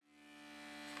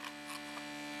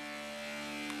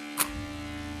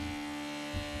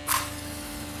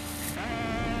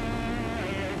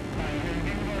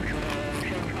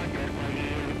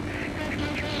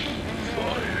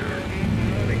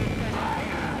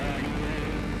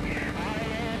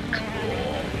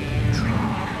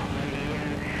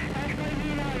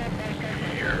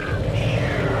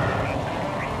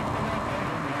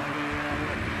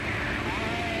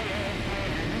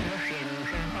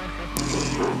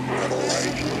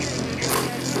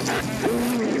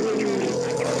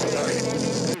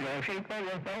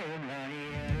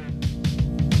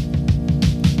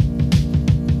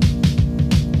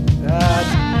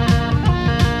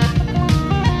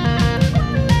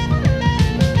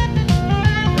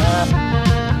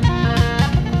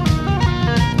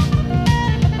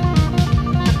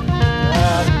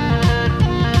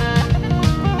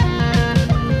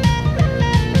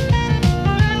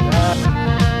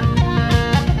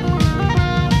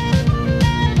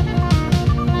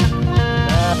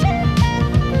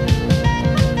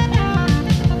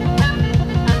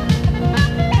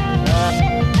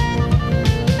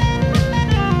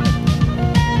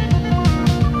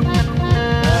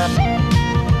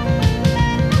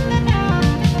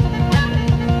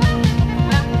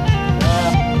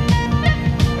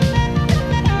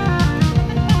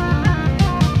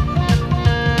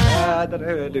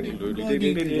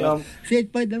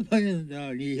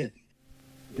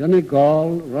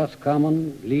Donegal,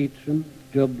 Roscommon, Leitrim,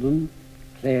 Dublin,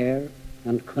 Clare,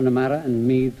 and Connemara and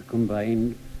Meath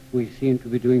combined, we seem to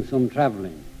be doing some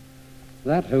travelling.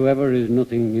 That, however, is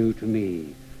nothing new to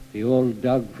me. The old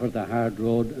dog for the hard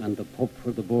road and the pup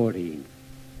for the boarding.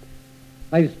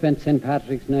 I've spent St.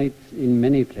 Patrick's nights in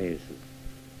many places,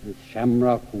 with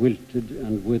shamrock wilted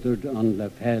and withered on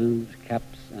lapels,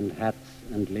 caps and hats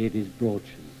and ladies'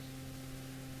 brooches.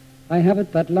 I have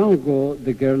it that long ago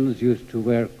the girls used to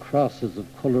wear crosses of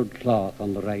coloured cloth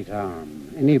on the right arm,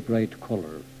 any bright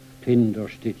colour, pinned or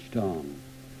stitched on.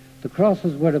 The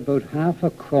crosses were about half a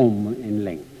crumb in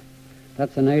length.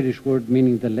 That's an Irish word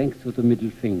meaning the length of the middle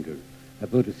finger,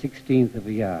 about a 16th of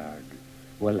a yard.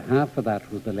 Well, half of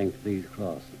that was the length of these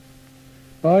crosses.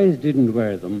 Boys didn't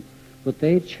wear them, but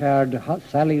they charred hot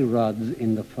sally rods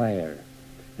in the fire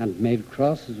and made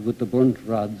crosses with the burnt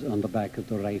rods on the back of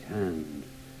the right hand.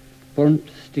 Burnt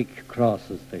stick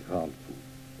crosses, they called them.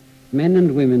 Men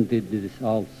and women did this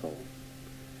also.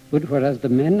 But whereas the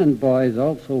men and boys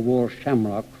also wore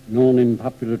shamrock, known in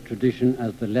popular tradition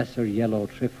as the lesser yellow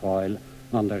trefoil,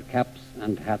 on their caps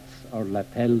and hats or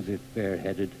lapels if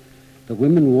bareheaded, the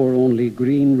women wore only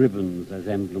green ribbons as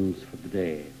emblems for the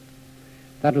day.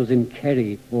 That was in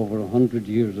Kerry over 100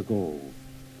 years ago.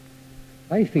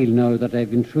 I feel now that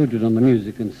I've intruded on the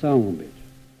music and song a bit.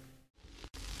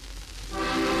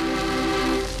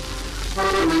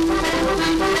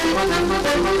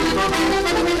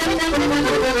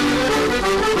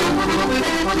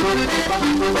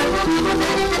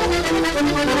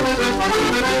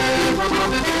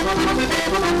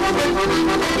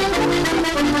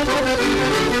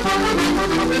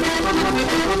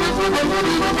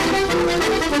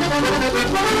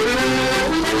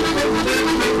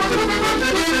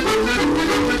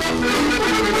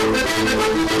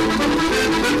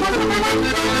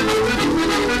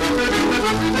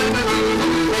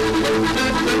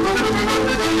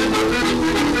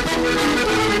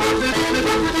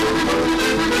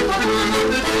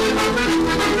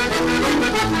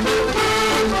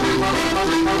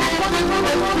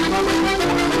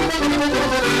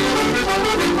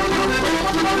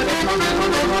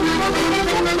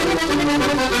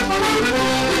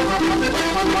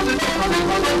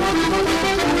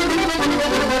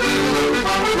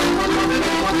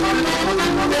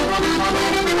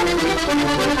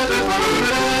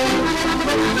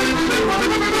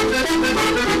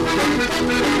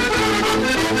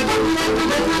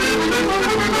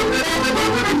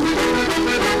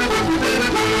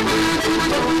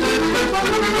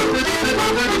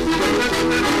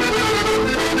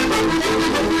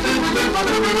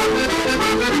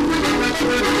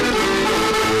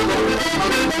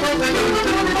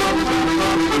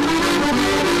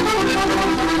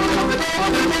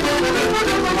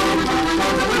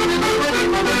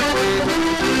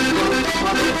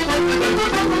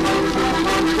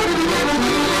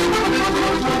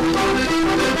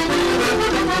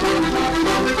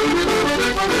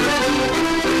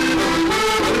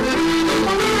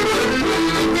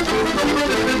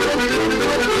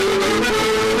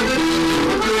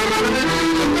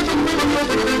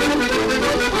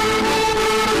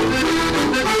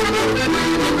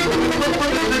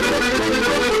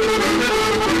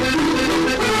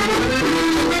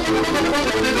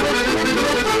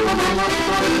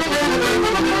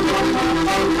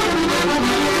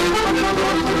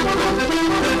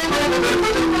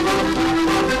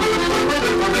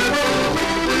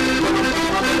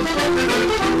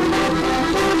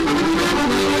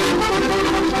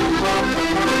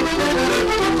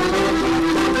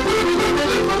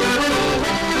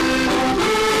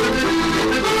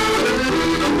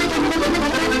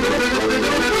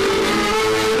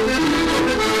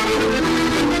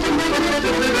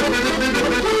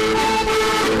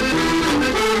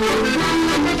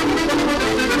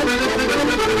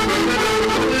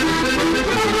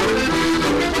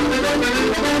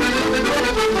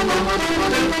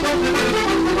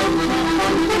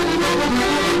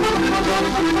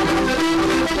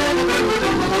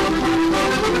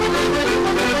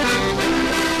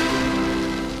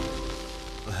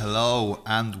 Hello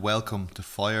and welcome to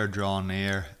Fire Draw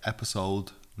Near,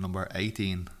 episode number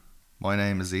 18. My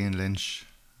name is Ian Lynch,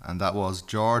 and that was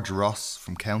George Ross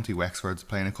from County Wexford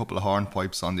playing a couple of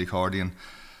hornpipes on the accordion.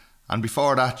 And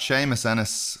before that, Seamus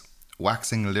Ennis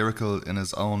waxing lyrical in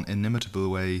his own inimitable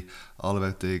way all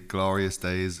about the glorious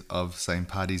days of St.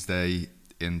 Paddy's Day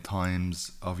in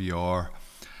times of yore.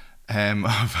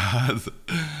 I've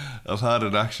had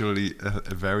an actually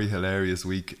a very hilarious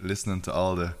week listening to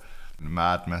all the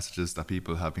mad messages that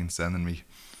people have been sending me,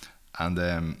 and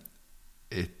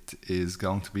it is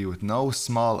going to be with no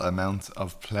small amount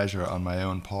of pleasure on my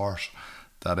own part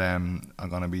that I'm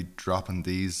going to be dropping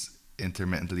these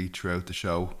intermittently throughout the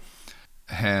show.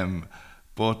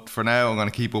 But for now I'm going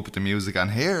to keep up with the music,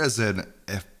 and here is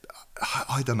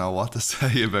I don't know what to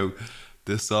say about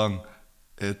this song.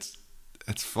 It's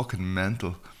fucking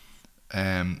mental.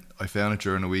 I found it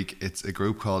during the week. It's a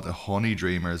group called the Honey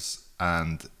Dreamers,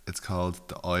 and it's called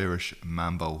the Irish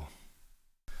Mambo.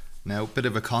 Now, a bit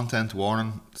of a content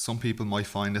warning. Some people might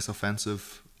find this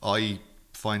offensive. I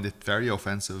find it very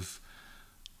offensive.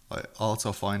 I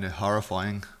also find it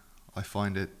horrifying. I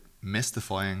find it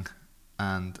mystifying,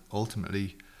 and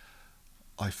ultimately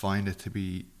I find it to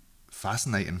be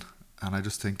fascinating. And I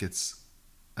just think it's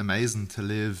amazing to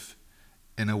live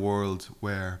in a world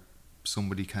where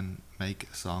somebody can make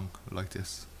a song like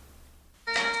this.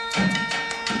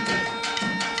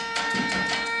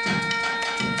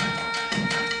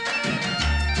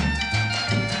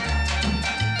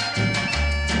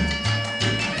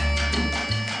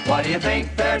 What do you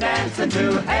think they're dancing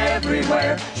to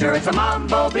everywhere? Sure, it's a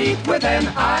mambo beat with an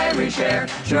Irish air.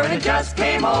 Sure, it just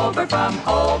came over from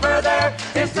over there.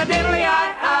 It's the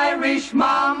diddly-eye Irish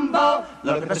mambo.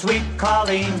 Look at the sweet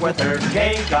Colleen with her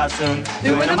gay gossoon,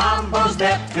 doing a mambo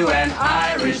step to an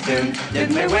Irish tune.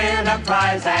 Didn't they win a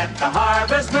prize at the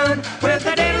Harvest Moon with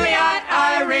the diddly-eye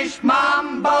Irish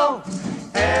mambo?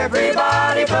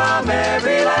 Everybody from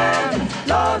every land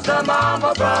loves the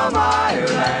mambo from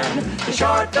Ireland. The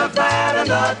short, the fat, and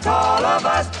the tall of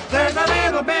us, there's a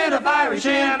little bit of Irish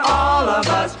in all of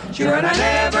us. Sure, and I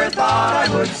never thought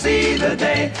I would see the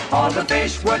day all the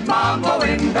fish would mambo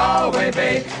in Galway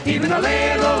Bay. Even a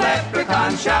little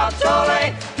leprechaun shouts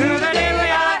ole to the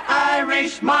diddly-eye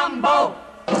Irish mambo.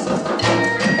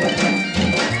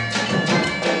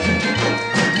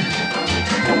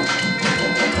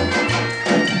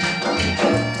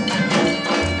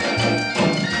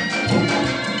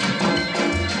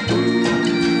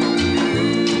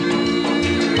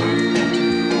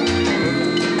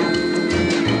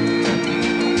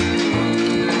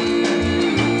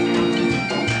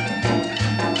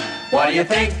 What do you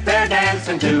think they're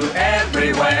dancing to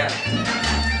everywhere?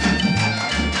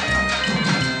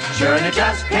 Sure, and it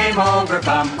just came over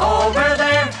from over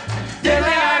there.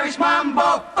 Diddly Irish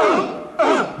mambo,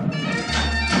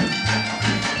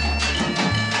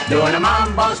 doing a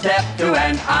mambo step to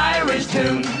an Irish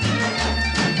tune.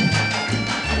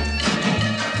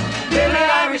 Diddly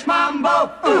Irish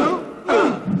mambo,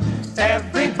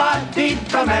 everybody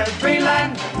from every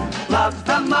land loves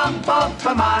the mambo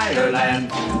from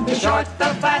Ireland. The short,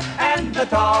 the fat, and the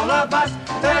tall of us,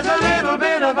 there's a little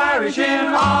bit of Irish in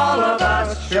all of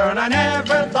us. Sure, and I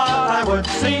never thought I would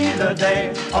see the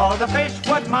day all the fish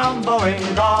would mambo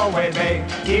in Galway Bay.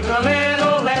 Even a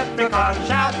little leprechaun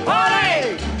shout,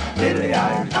 "Olé!"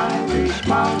 Diddly-eye Irish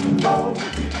mambo,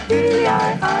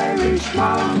 diddly-eye Irish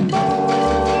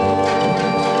mambo.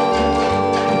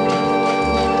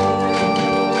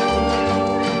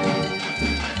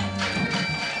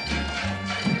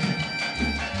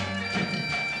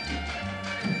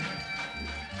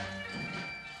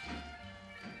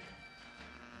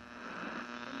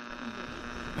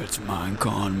 It's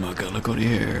Manchán McGillicuddy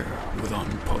here with On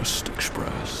Post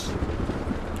Express.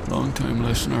 Long time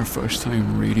listener, first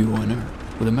time radio winner,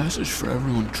 with a message for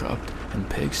everyone trapped in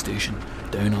Peg Station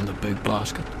down on the Big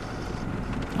Blasket.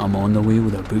 I'm on the way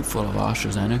with a boot full of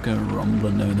AstraZeneca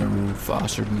rumbling down the road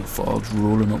faster than the fog's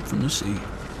rolling up from the sea.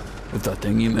 If that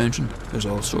thing you mentioned is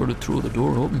all sorted, throw the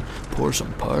door open, pour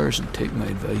some powers and take my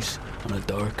advice on a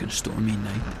dark and stormy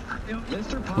night.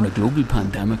 When a global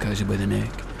pandemic has you by the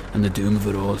neck, and the doom of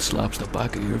it all slaps the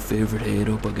back of your favourite head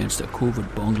up against a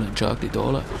COVID bungling chocolate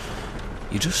dollar,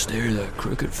 you just stare that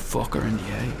crooked fucker in the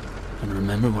eye and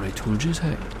remember what I told you,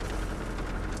 hey?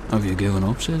 Have you given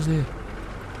up, says they.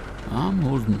 I'm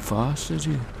holding fast, says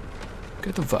you.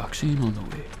 Get the vaccine on the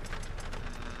way.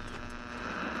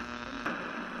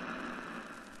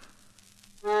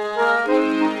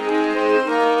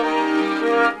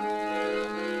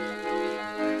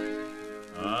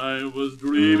 was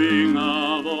dreaming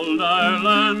of old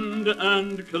Ireland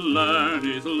and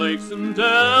Killarney's lakes and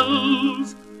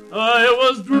dells. I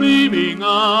was dreaming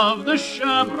of the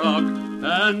shamrock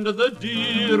and the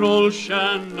dear old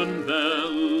Shandon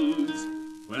bells,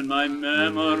 when my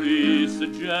memory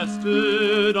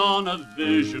suggested on a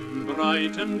vision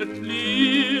bright and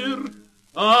clear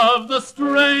of the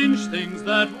strange things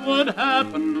that would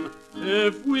happen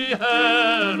if we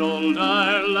had old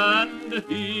Ireland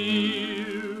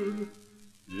here.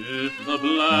 If the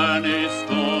Blarney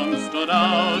Stone stood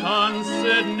out on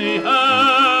Sydney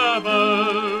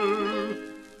Harbour,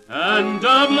 and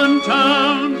Dublin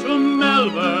town to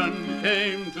Melbourne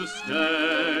came to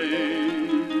stay,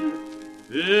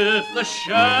 if the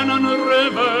Shannon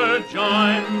River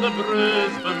joined the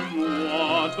Brisbane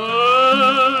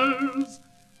waters,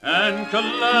 and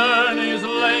Killarney's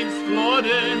lakes flowed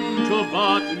into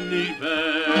Botany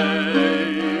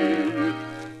Bay,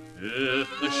 if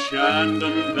the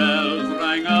Shandon bells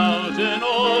rang out in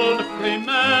old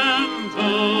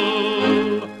Fremantle,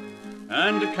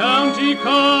 and County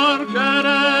Cork at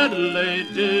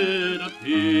Adelaide did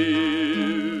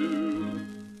appear,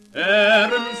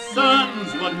 Erin's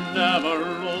sons would never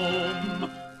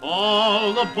roam,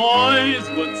 all the boys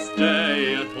would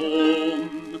stay at home,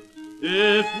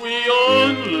 if we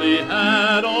only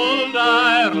had old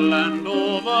Ireland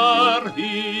over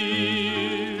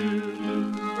here.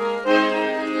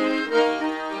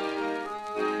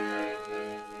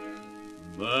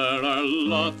 There are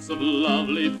lots of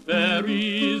lovely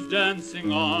fairies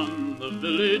dancing on the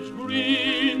village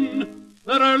green.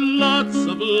 There are lots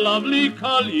of lovely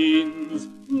colleens,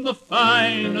 the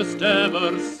finest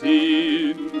ever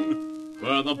seen,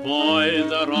 where the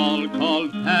boys are all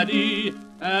called Paddy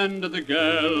and the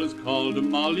girls called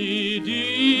Molly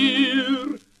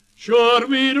dear. Sure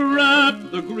we'd wrap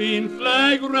the green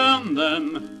flag round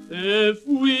them if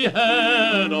we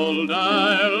had old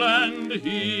Ireland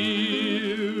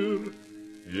here.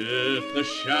 If the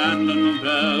Shandon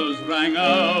bells rang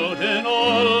out in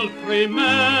old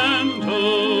Fremantle,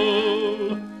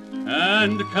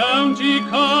 and County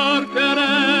Cork at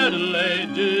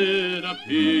Adelaide did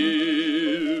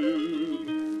appear,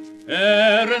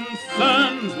 Erin's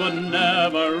sons would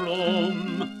never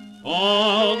roam,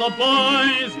 all the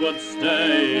boys would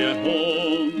stay at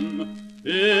home,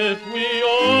 if we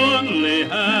only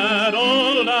had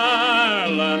old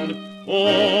Ireland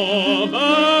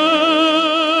over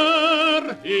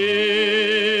here.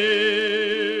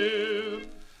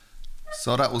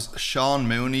 So that was Sean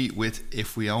Mooney with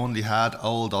If We Only Had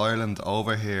Old Ireland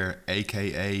Over Here,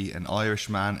 aka an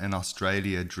Irishman in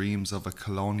Australia dreams of a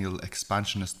colonial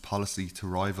expansionist policy to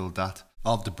rival that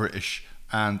of the British,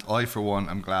 and I for one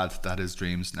am glad that his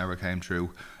dreams never came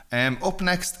true. Up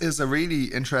next is a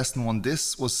really interesting one.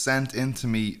 This was sent in to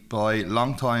me by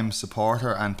longtime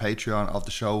supporter and Patreon of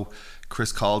the show,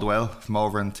 Chris Caldwell from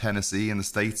over in Tennessee in the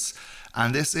States.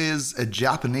 And this is a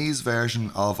Japanese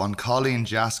version of On Colleen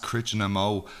Jas Critchina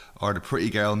Mo, or The Pretty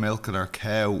Girl Milking Her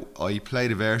Cow. I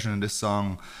played a version of this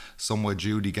song some with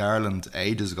Judy Garland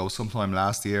ages ago, sometime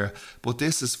last year. But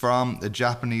this is from a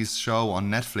Japanese show on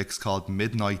Netflix called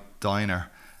Midnight Diner.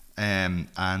 And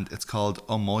it's called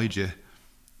Omoije.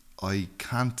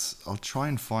 I'll try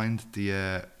and find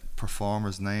the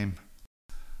performer's name.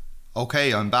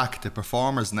 Okay, I'm back. The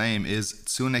performer's name is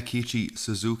Tsunekichi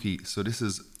Suzuki. So this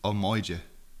is Omoije.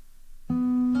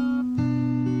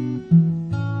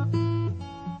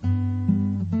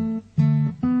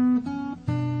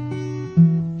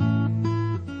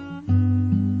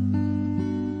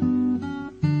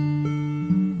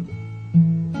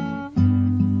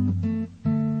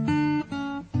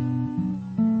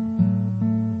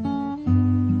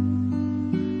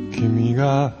 君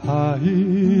が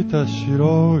履いた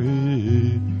白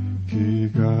い木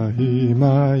が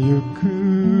今ゆっ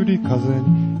くり風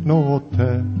に乗って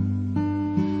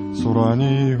空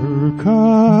に浮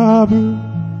かぶ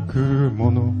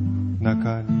雲の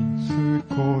中に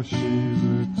少しず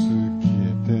つ消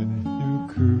えてゆく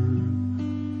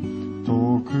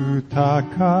遠く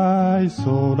高い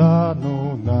空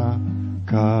の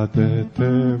中で手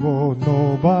を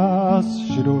伸ばす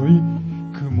白い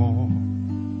雲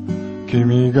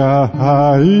君が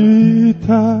吐い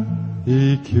た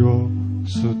息を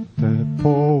吸って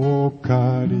ぽっ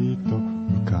かりと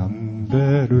浮かん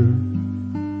でる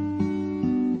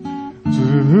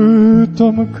ずっ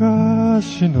と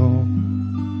昔の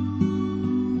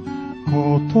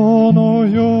ことの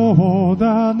よう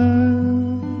だね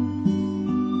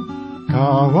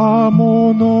川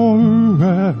面の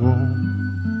上を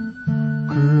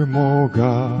雲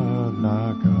が流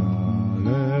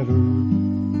れる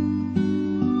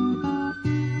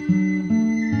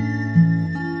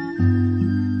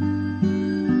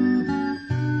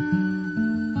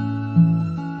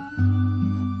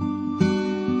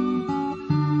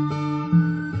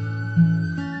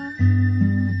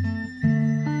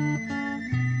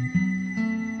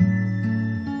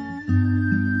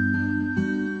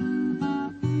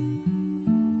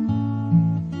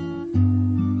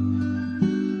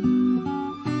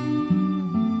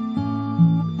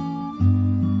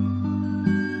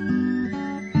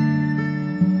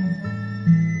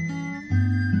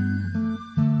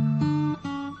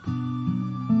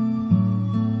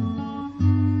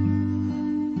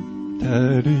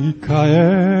照り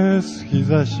返す日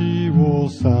差しを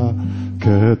避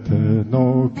けて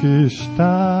軒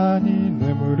下に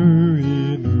眠る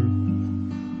犬。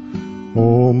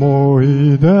思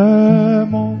い出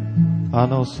もあ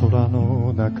の空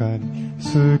の中に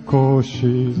少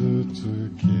しずつ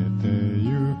消えて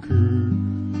ゆく。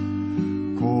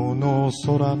この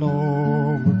空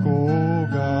の向こう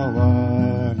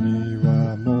側に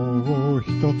はもう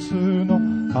一つの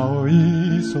青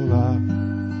い空。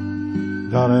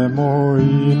誰も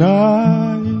い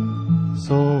ない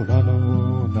空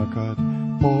の中で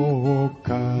ぽっ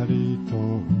かりと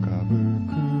浮かぶ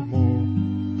雲。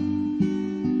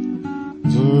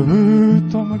ず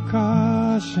っと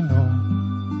昔の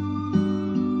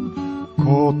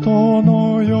こと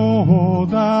のよ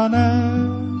うだね。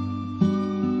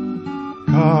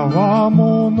川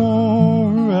面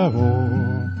の上を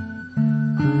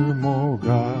雲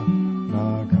が流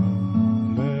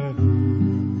れる。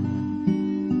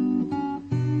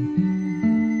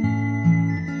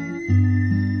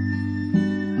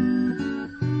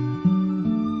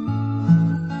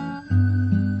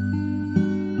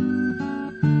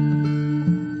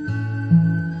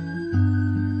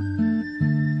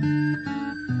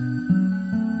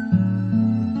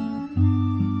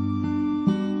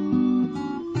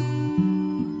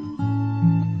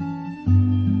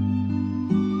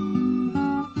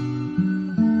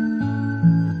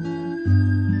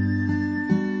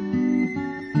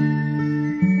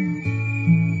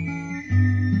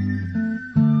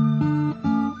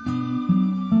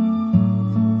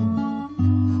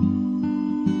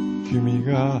君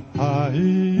が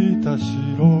履いた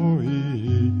白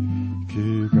い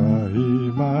木が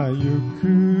今ゆっ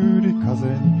くり風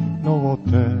に乗っ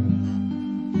て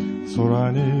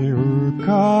空に浮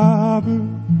かぶ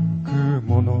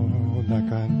雲の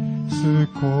中に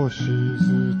少し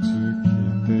ずつ消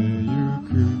えてゆ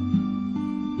く。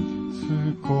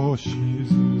少しず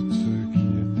つ消え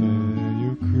て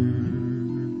ゆく。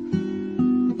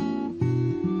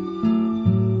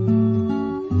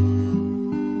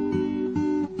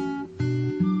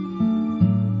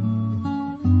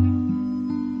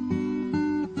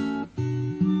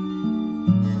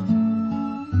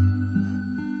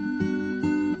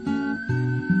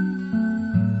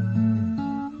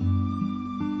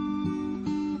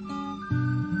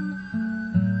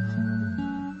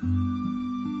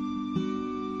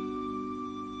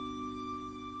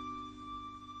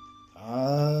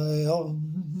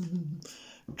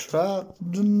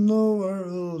Trapped in the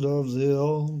world of the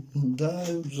old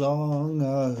time song.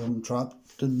 I am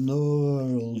trapped in the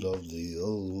world of the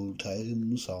old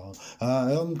time song.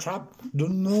 I am trapped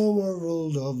in the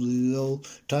world of the old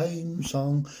time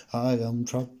song. I am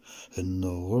trapped in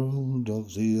the world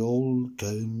of the old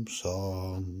time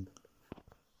song.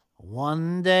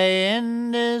 One day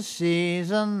in the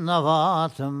season of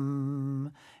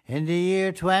autumn, in the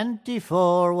year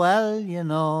 24, well, you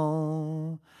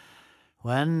know,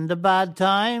 when the bad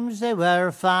times they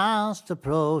were fast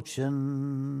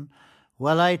approaching,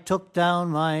 well, I took down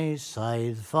my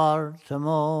scythe for to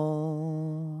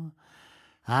mow,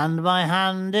 and my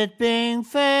hand it being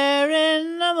fair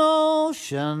in the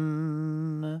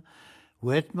motion,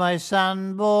 with my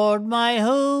sandboard, my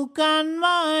hook and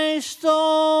my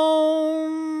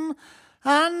stone,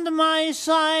 and my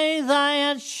scythe I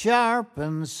had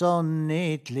sharpened so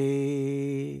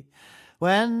neatly,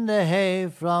 when the hay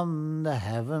from the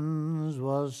heavens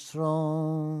was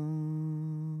thrown.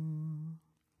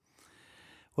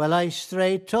 Well, I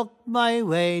straight took my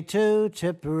way to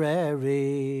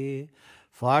Tipperary,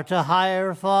 for to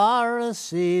hire for a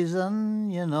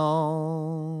season, you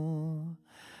know.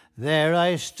 There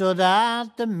I stood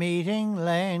at the Meeting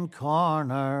Lane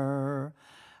corner,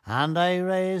 and I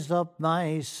raised up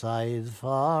my scythe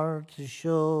for to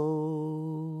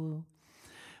show.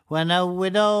 When a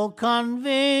widow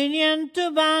convenient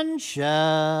to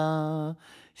Bansha,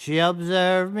 she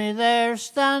observed me there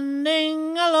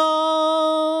standing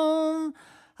alone,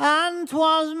 and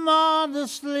 'twas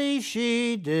modestly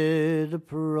she did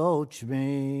approach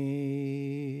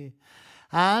me,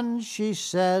 and she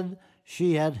said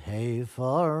she had hay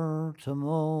for to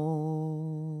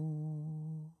mow.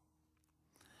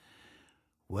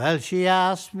 Well, she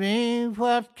asked me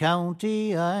what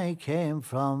county I came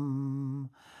from,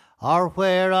 or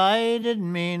where I did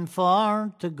mean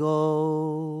for to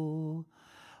go,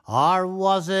 or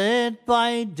was it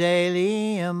by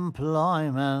daily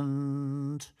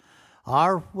employment,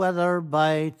 or whether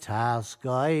by task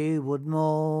I would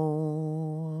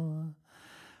mow.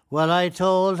 Well, I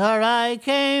told her I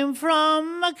came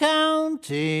from a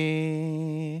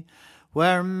county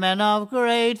where men of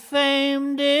great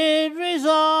fame did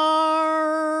resort,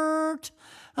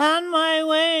 and my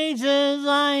wages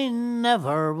I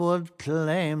never would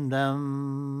claim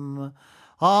them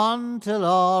until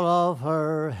all of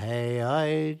her hay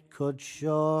I'd cut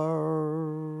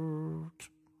short.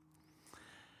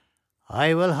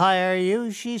 I will hire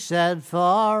you, she said,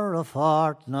 for a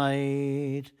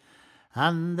fortnight,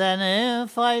 and then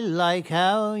if I like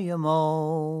how you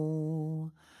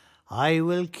mow, I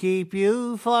will keep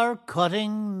you for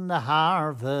cutting the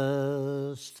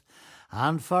harvest,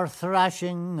 and for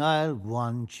thrashing I'll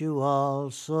want you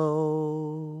also.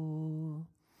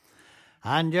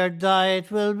 And your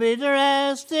diet will be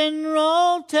dressed in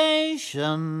rotation,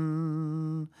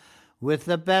 with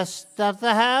the best that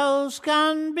the house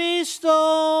can bestow.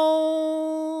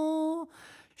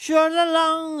 Sure, the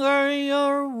longer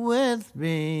you're with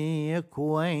me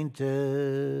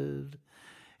acquainted,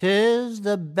 'tis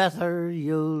the better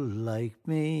you'll like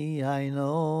me, I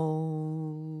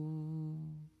know.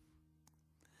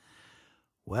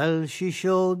 Well, she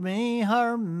showed me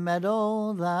her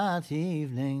meadow that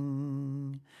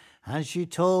evening, and she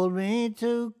told me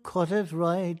to cut it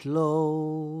right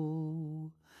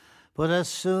low. But as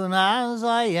soon as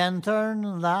I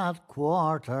entered that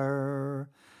quarter,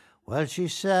 well, she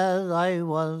said I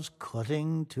was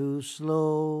cutting too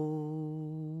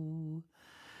slow.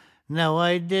 Now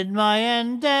I did my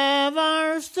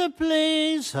endeavours to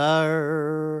please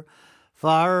her,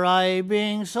 for I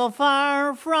being so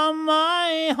far from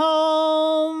my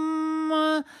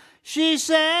home, she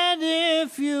said,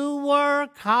 if you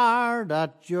work hard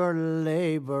at your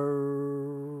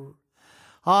labour,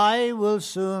 I will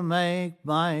soon make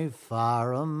my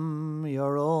farm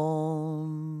your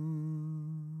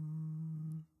own.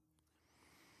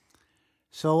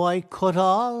 So I cut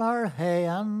all her hay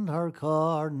and her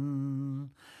corn,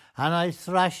 and I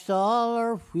thrashed all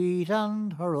her wheat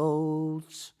and her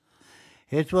oats.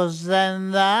 It was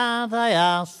then that I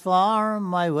asked for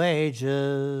my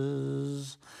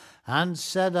wages, and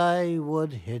said I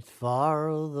would hit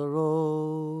for the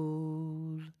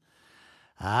road.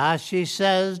 As she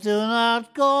says, do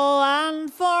not go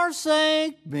and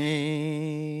forsake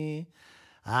me,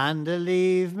 and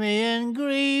leave me in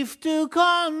grief to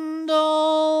condole.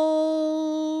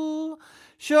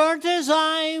 Sure 'tis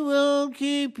I will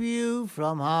keep you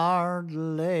from hard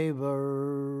labour,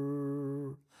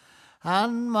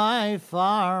 and my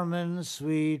farm in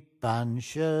sweet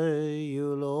Banshire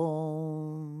you'll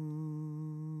own.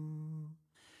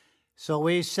 So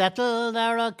we settled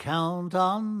our account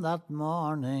on that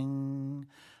morning,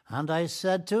 and I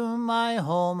said to my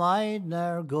home I'd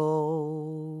ne'er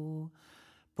go,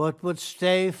 but would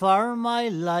stay for my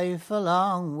life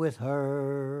along with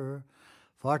her,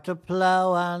 for to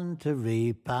plough and to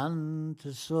reap and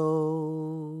to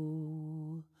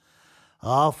sow.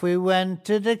 Off we went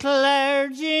to the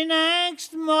clergy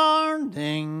next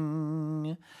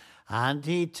morning, and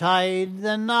he tied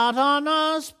the knot on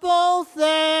us both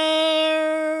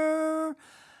there.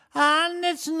 And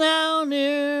it's now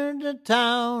near the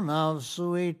town of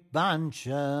Sweet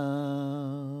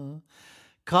Banshire,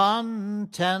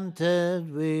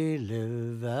 contented we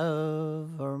live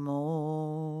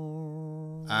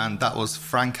evermore. And that was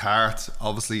Frank Hart,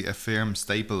 obviously a firm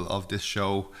staple of this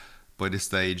show by this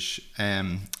stage,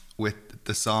 with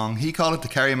the song, he called it the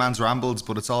Kerryman's Rambles,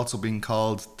 but it's also been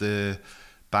called the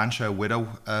Banshire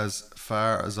Widow as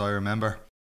far as I remember.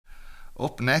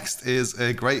 Up next is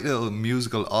a great little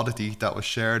musical oddity that was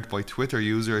shared by Twitter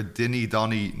user Dinny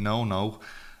Donny No No,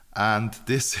 and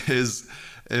this is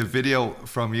a video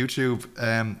from YouTube.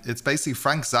 It's basically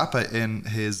Frank Zappa in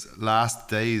his last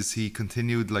days. He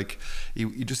continued, like,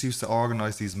 he just used to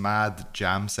organise these mad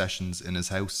jam sessions in his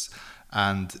house,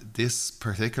 and this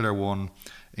particular one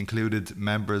included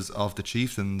members of the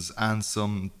Chieftains and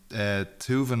some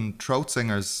Tuvan throat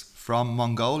singers from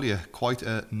Mongolia. Quite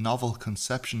a novel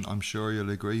conception, I'm sure you'll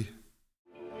agree.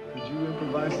 Could you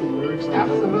improvise some lyrics?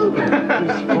 Absolutely.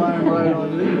 Just flying right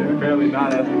on in there. Barely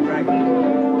not asking Frank.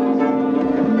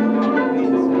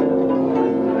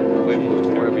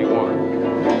 Whatever you want.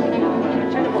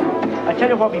 I tell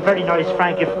you what would be very nice,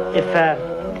 Frank, if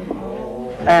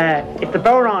the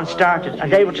Boron started and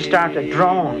they were to start a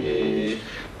drone,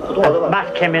 and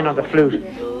Matt came in on the flute.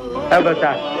 How about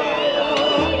that?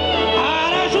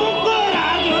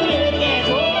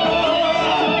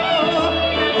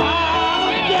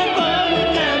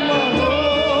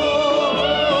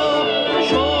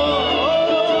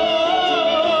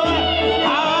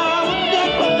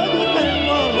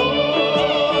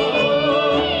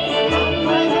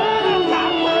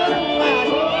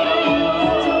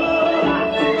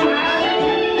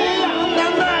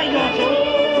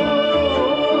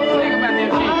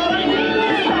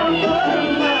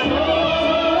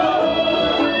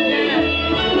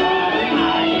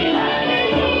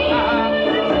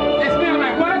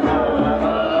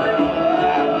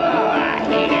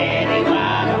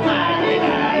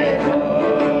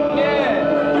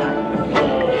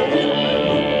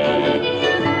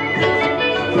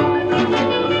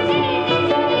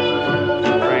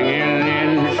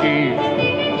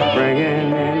 bringing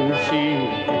in seed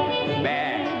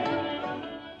bag.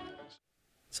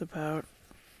 It's about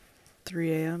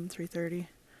 3 a.m., 3:30.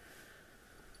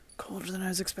 Colder than I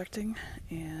was expecting,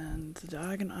 and the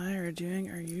dog and I are doing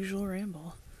our usual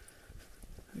ramble.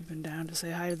 We've been down to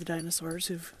say hi to the dinosaurs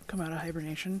who've come out of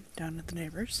hibernation down at the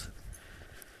neighbors,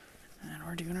 and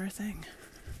we're doing our thing.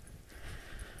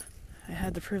 I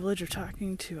had the privilege of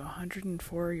talking to a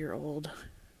 104-year-old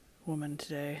woman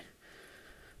today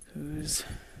who's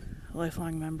a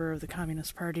lifelong member of the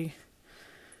Communist Party,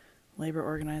 labor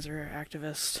organizer,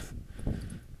 activist,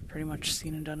 pretty much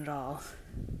seen and done it all.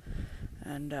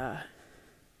 And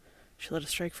she led a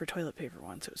strike for toilet paper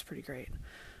once. It was pretty great.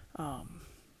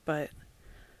 But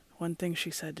one thing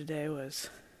she said today was,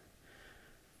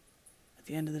 at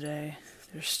the end of the day,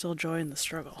 there's still joy in the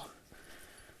struggle.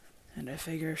 And I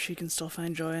figure if she can still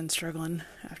find joy in struggling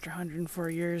after 104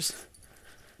 years,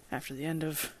 after the end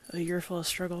of a year full of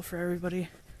struggle for everybody,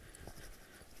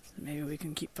 then maybe we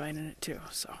can keep finding it too.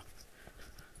 So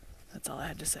that's all I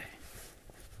had to say.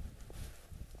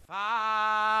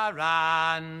 Far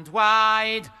and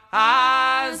wide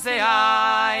as the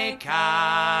eye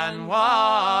can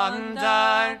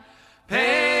wander,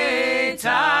 Pate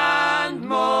and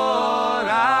moor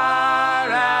are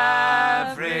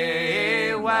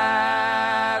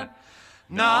everywhere.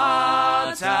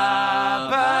 Not a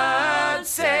bird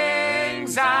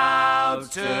sings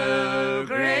out to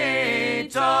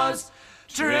greet us.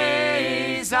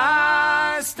 Trees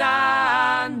are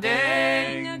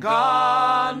standing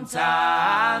gaunt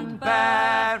and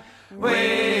bare.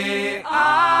 We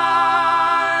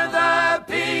are the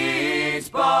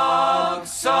Peterborough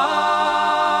soldiers.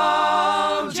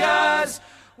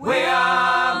 We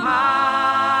are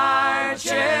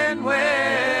marching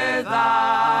with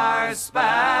our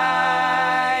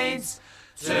spades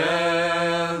to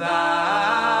the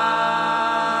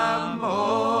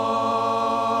moor.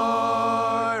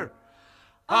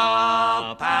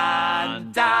 Up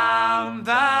and down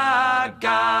the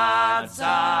guards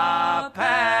are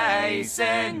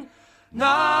pacing.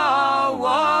 No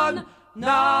one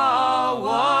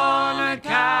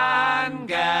can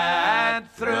get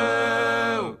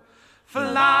through.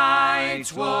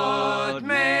 Flight would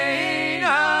mean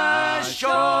a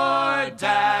sure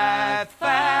death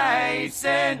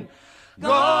facing.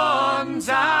 Guns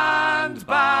and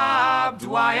barbed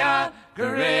wire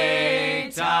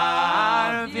greet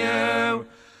our view.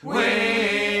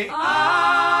 We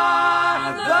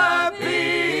are the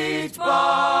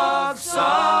Peterborough soldiers.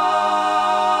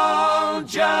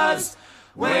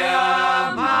 We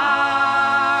are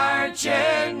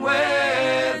marching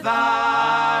with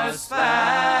our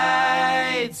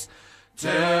spades to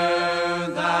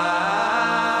the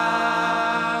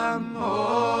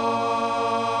moor.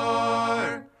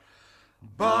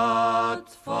 But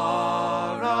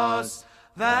for us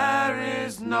there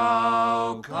is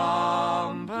no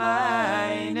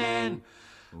complaining.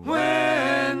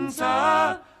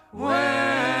 Winter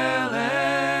will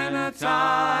in a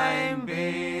time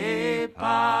be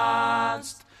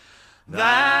past.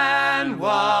 Then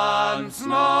once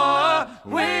more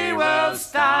we will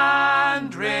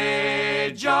stand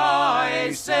rejoicing.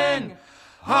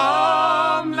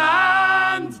 Homeland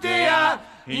dear,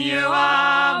 you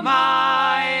are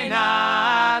mine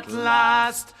at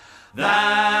last.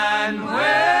 Then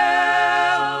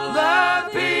will the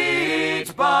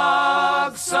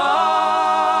Peterborough soldiers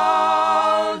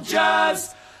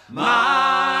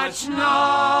march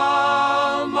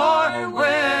no more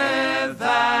with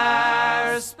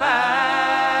their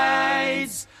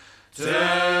spades to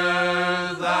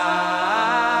the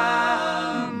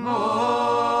moor.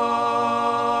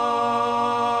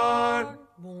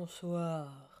 Bonsoir,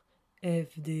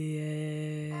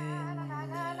 FDN.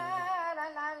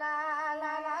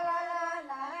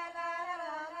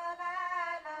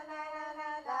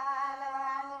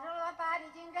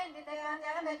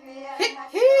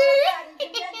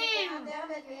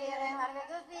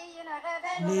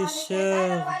 Les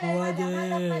sœurs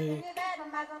Boisdec.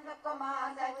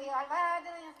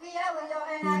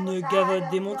 Une gavotte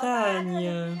des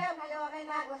montagnes.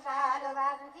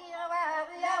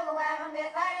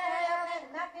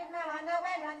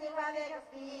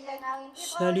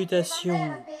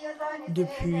 Salutations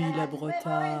depuis la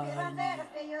Bretagne.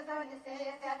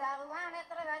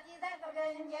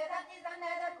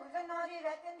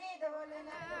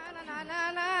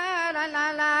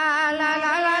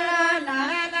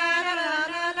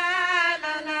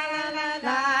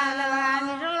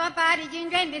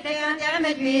 en bite en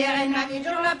derme dueren, maar die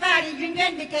jolle pari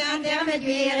jungen bite en derme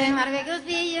dueren, maar we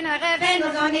gusien a reven,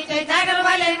 nos on ik tager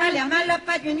wale wale mal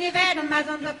pa d'univers, maar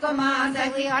on de commence,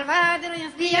 we all vader in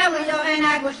spia, we yo en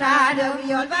agushado,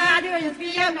 we all vader in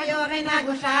spia, we yo en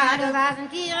agushado, vasen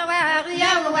tira war,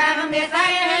 ja waren wir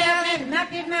sei, na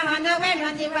pit me hande wen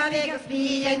an die war we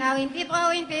gespien, now in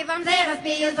pipro in pipam zeres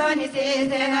spio on is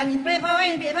na in pipro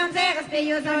in pipam zeres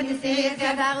spio on is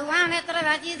daar waan het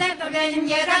wat is het ben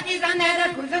je dat is aan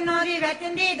het kuzen no die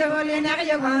wetten die de wollen naar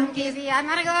je want is ja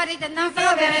Margarita dan zo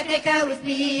weer het kous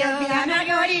spio ja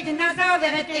Margarita dan zo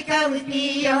weer het kous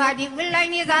spio die wil ik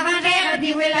niet avanceren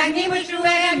die wil ik niet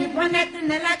moesten niet van het in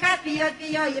la caspio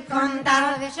spio je conta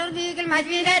we zullen bugel maar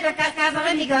wie dat cascaver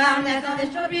die garne we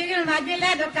zullen bugel maar wie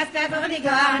dat cascaver die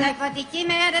garne wat ik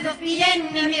meer dat spien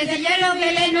niet de yellow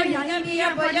veleno ja mia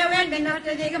boya wel ben not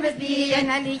de gem spien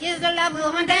ali is de la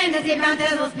bourmontaine de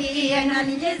plantes aux spien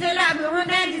ali is de la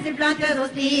bourmontaine de plantes aux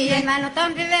spien ma non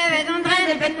tant vivere don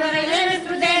prende per le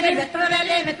studere per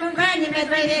tornare per comprare me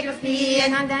drei le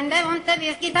spien and then they want to be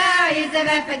guitar is the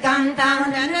verpe canta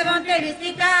and then they want to be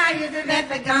guitar is the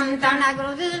verpe canta na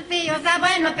grozul fio sa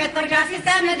bueno per torgarsi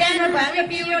sta me dentro guarda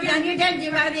più dan you den di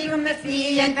guardi un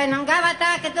spien per non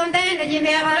gavata che don den di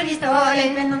me di stole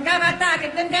per non gavata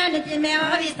che don den di me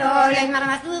di stole ma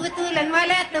ma su tu le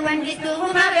moletto when di tu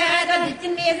ma vera di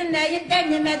me ne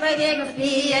den me drei le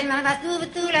spien ma ma su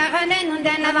tu la renen und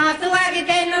dann avanzo a che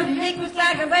den non mi custa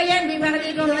vayan di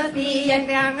guardi un spien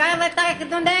per gavata che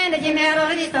don den di me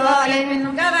di stole per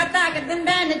non gavata che don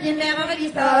den di me di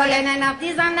stole na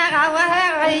artisana rawa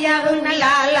ya un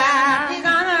la la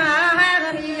artisana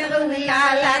ya un la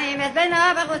la me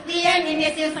bena bagostien ni me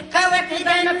si sakawat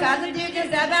bena kazu di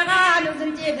zabara lu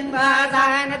zintin baza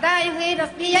na dai wi das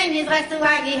spien ni restu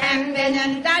agi hem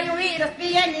benen dai wi das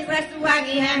spien ni restu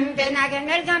agi hem benagen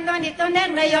el gandon di tonen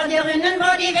meilleur de runen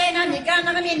bodi vena ni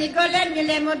ganar mi ni golen ni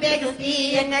le mo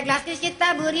begosti en glastisch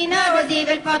taburino osi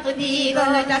del patro digo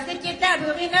glastisch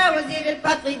taburino osi del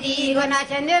patro digo na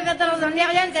chene vetro on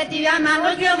rien c'est tu a ma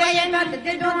voiture voyenne ma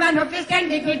de don ma no fiscal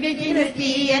de bidi de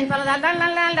spien par la la la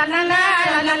la la la la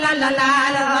la la la la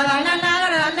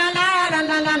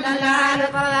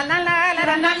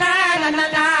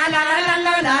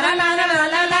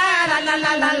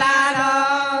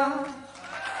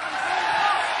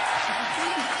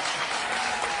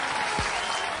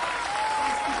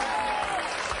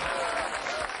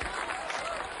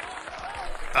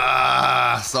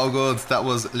So good. That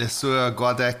was Le Sueur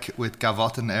Guadec with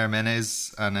Gavotten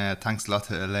Hermenes, and thanks a lot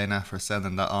to Elena for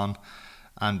sending that on.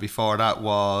 And before that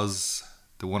was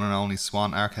the one and only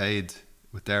Swan Arcade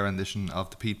with their rendition of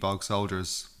the Peat Bog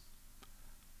Soldiers.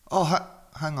 Oh,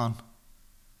 hang on.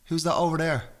 Who's that over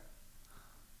there?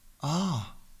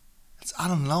 Oh, it's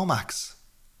Alan Lomax.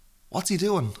 What's he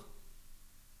doing?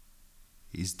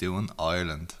 He's doing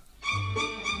Ireland.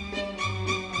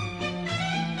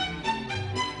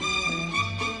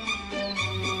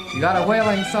 You got a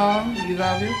whaling song, you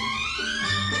love you?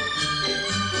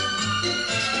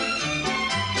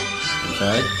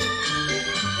 Okay.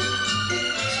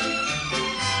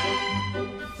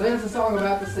 Sing us a song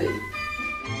about the sea.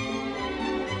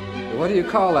 What do you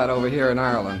call that over here in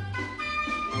Ireland?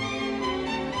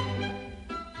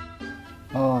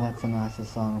 Oh, that's the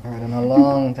nicest song I've heard in a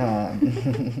long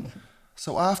time.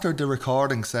 So after the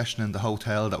recording session in the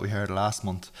hotel that we heard last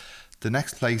month, the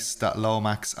next place that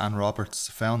Lomax and Roberts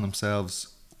found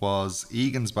themselves was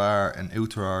Egan's Bar in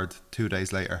Oughterard 2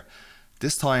 days later.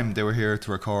 This time they were here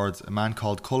to record a man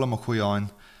called Colm Ó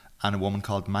Cuíoin and a woman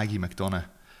called Maggie McDonough.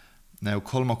 Now,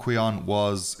 Colm Ó Cuíoin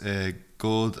was a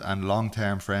good and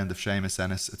long-term friend of Seamus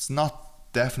Ennis. It's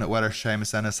not definite whether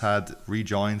Seamus Ennis had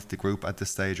rejoined the group at this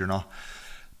stage or not,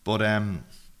 but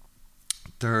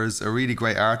there's a really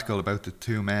great article about the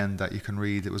two men that you can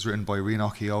read. It was written by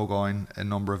Rianach Ógáin a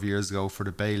number of years ago for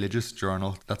the Baeligious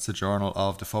Journal. That's the journal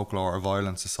of the Folklore of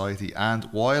Ireland Society. And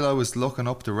while I was looking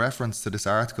up the reference to this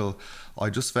article, I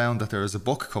just found that there is a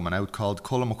book coming out called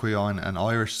Colm Ó Cuíoin, An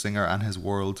Irish Singer and His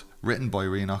World, written by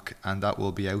Rianach, and that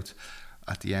will be out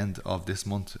at the end of this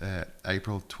month,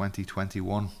 April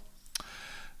 2021.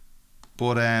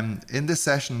 But in this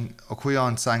session, Ó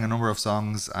Cuíoin sang a number of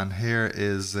songs, and here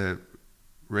is a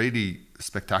really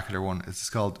spectacular one. It's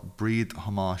called Breed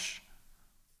Hamash.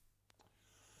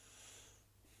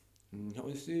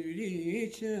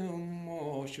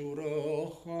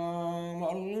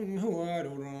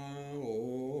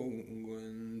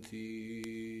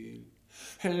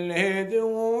 Lede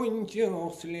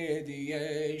ontjocht lede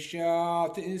je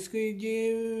schat is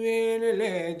gegeven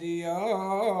lede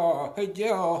ja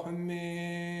ja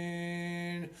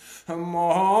men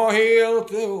ma heel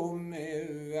to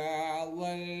me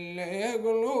alle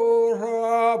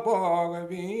glora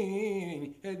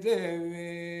bogabin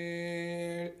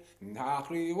devil.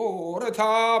 Nachri or a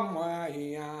tam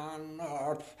way on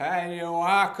earth, and you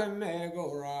walk a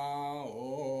megora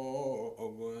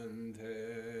winter.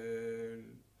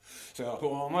 So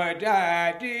whom my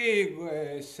daddy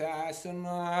was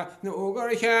sassana, no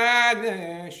gar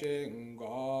canishing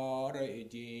God I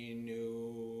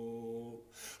dinu.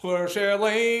 Where shall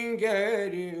I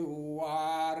get you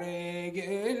are in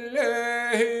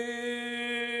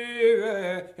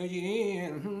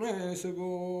this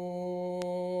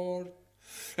board?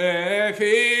 If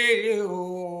you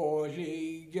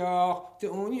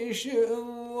don't you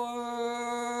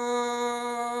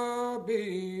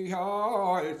be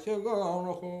hard to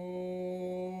go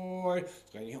home.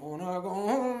 Can you not go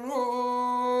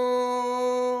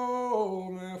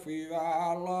home if we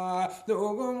are the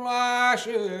gun lash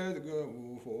it go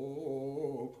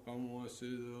for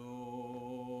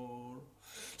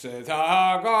Set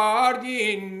a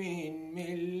guardian min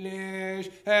millish,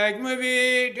 eg me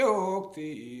vid och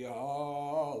till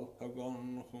all a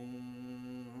gon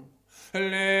hon.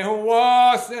 Le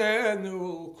was en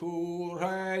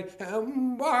ulkurheid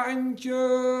en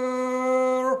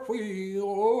banjer vi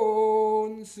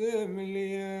on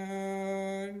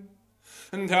simlien.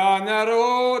 And han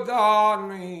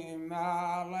rodan I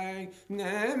maling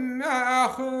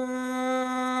nemmachen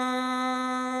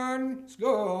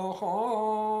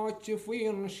skåt je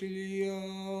finslio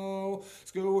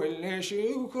skåle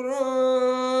sjukröd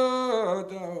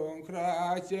och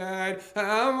kratjer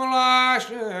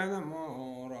amlashen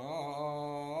mora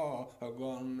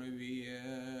agon vie.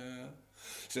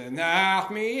 Sen nach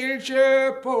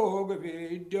milche pog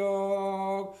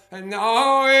vidog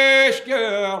na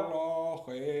iskelo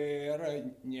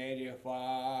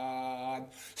nerefad.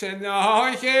 Sen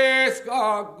nach es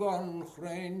gagon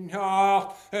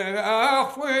chreinach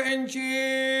ach wenchi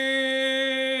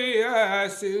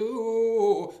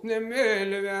asu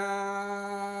nemelvach.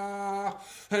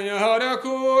 Hara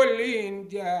kullin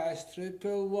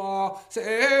jastripella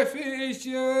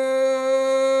sefisha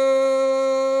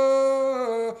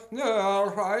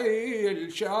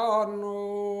Nerhail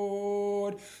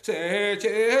shanod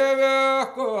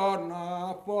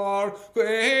Setevekona por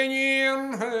Quenin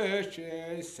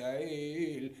heshe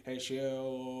sail hesho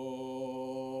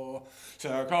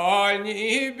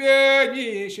Sakalni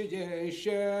benish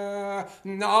jeshe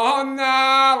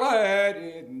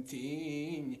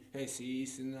Nanalerentin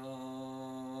hesisna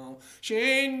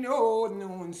Shinno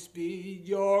nun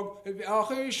spidjog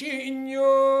Vache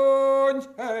shinjon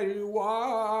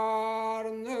Elwar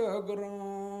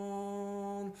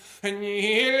negran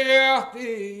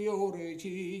Nilehti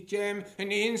oretikem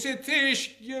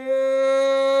Ninsitishje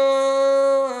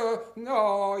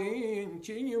Na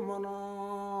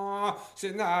intinjumana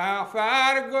Sena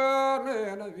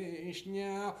fargorna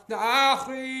vishnya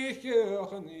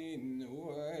Nachrichchen in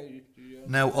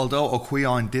Now, although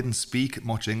O'Quioin didn't speak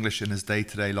much English in his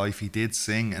day-to-day life, he did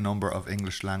sing a number of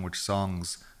English language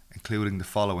songs, including the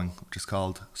following, which is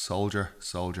called Soldier,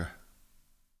 Soldier.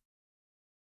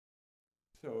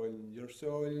 Soldier,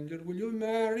 soldier, will you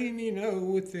marry me now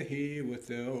with the he, with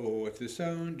the oh, with the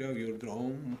sound of your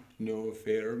drum? No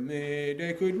fair maid,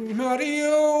 I couldn't marry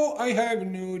you, I have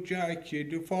no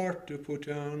jacket for to put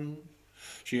on.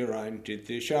 She ran to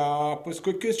the shop as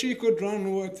quick as she could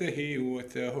run with the he,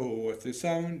 with the ho, with the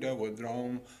sound of a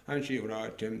drum. And she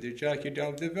brought him the jacket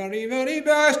of the very, very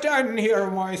best, and here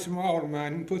my small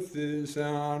man put this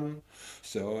on.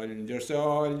 Soldier,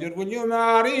 soldier, will you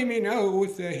marry me now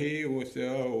with the he, with the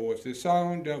ho, with the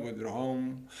sound of a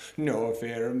drum? No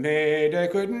fair maid, I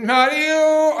couldn't marry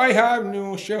you, I have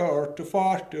no shirt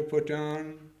for to put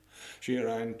on. She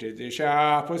ran to the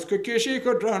shop as quick as she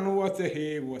could run with the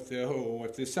he, with the ho,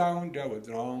 with the sound of a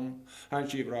drum. And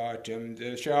she brought him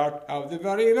the shirt of the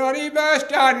very, very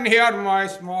best, and here my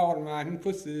small man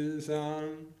put this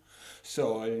on.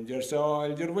 Soldier,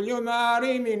 soldier, will you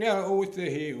marry me now with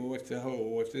the he, with the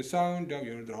ho, with the sound of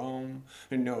your drum?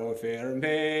 No fair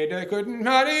maid, I couldn't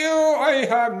marry you, I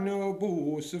have no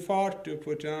boots for to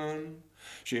put on.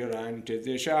 She ran to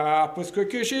the shop as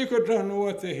quick as she could run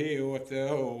with the he, with the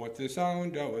ho, with the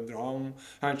sound of a drum.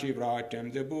 And she brought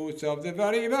him the boots of the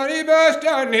very, very best,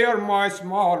 and here my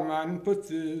small man put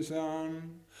this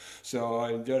on.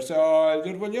 Soldier,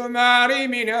 soldier, will you marry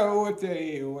me now with the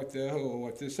he, with the ho,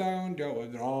 with the sound of a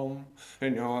drum?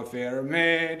 No fair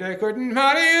maid, I couldn't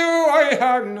marry you, I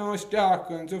have no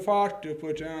stockings for to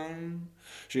put on.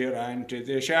 She ran to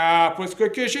the shop as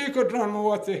quick as she could run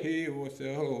with the he, with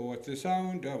the ho, with the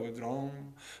sound of a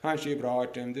drum. And she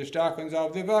brought him the stockings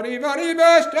of the very, very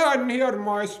best, and here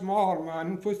my small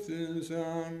man put this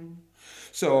on.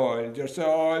 Soldier,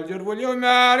 soldier, will you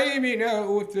marry me now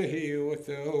with the he, with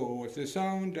the ho, with the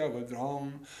sound of a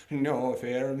drum? No,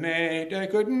 fair maid, I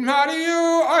couldn't marry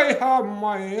you, I have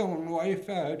my own wife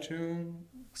at home.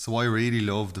 So I really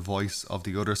love the voice of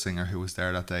the other singer who was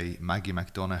there that day, Maggie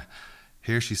McDonough.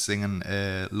 Here she's singing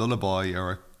a lullaby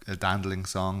or a dandling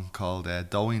song called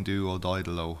Doin' Do O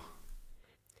Diddle-O.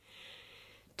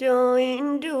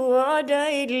 Doin' Do O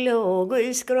Diddle-O,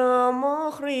 Gus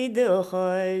Gramo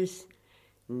Chriduchas.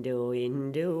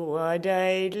 Doin' Do O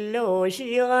Diddle-O,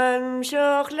 Shiram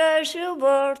Shochla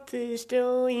Shubortis.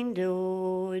 Doin' Do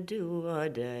O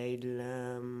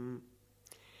Diddle-Am.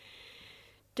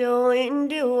 Doin'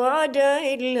 Do O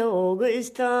Diddle-O, Gus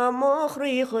Tamo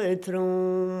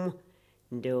Chrichutrum.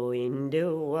 Doin'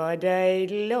 Do O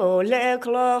Diddle-O, Le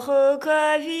Cloch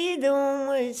Cavidum.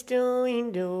 Is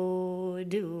doin' Do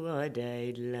O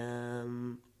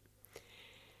Diddle-Am.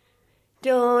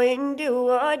 Doin' Do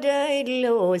O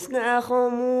Diddle-O,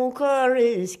 Snachomu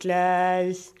Chorus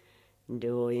Class.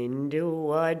 Doin'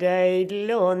 Do O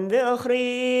Diddle-O, the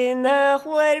Chri nach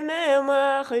War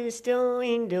Memach. Is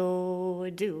doin' Do O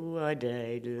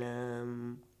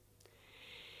Diddle-Am.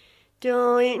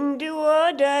 Doin' Do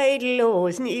O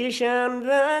Diddle-O, Sneil Shan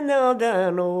Van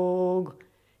Odanog.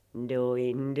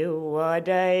 Doin' Do O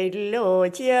Diddle-O,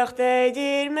 Tiach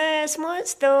Didir Mes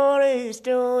Mustoris.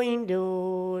 Doin' Do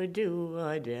O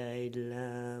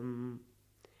Diddle-Am.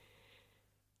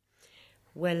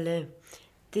 Well,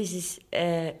 this is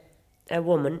a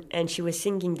woman, and she was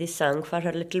singing this song for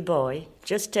her little boy,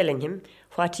 just telling him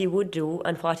what he would do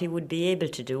and what he would be able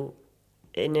to do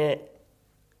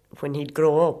when he'd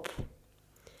grow up.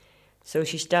 So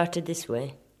she started this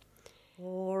way.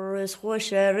 Horace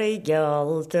Hushari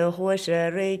Galta,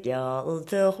 Hushari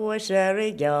Galta,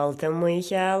 Hushari Galta,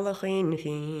 Michalachin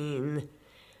Fin.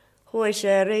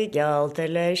 Hushari Galta,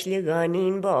 Leslie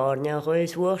Ganin Barna,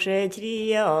 Hus Wushe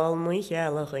Trial,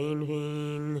 Michalachin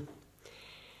Fin.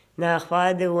 Nach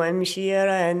Fadu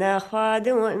Shira, nach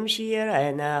Fadu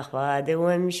Shira, nach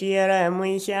Fadu Shira,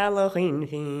 Michalachin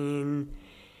Fin.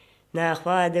 Nach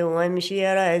Fadu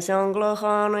Shira,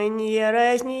 Sanglochan, and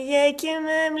Yeras, Niakim,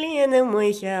 Emlian, and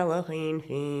Michalachin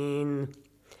Fin.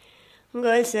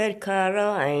 Gulser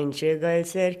Kara, Einche,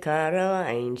 Gulser Kara,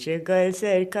 Einche,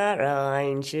 Gulser Kara,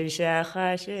 Einche,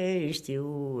 Shachash,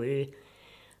 Stuhl.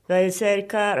 Gulser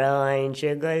Kara,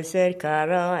 Einche, Gulser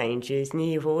Kara, Einche,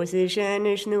 Snivos,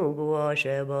 Shanish,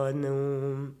 Nuguasha,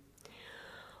 Badnum.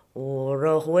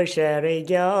 Ora Hushari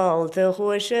Galta,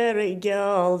 Hushari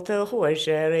Galta,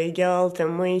 Hushari Galta,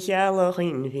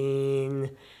 Michalachin Fin.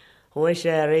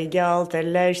 Hushari Galta,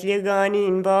 Leslie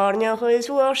Ganin Barna, Hus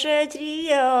Washa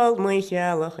Trial,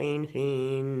 Michalachin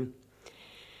Fin.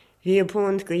 Vi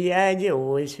punt go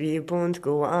adios, vi punt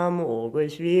go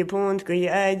amogus, vi punt go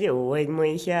adioid,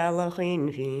 Michalachin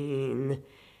Fin.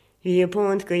 Vi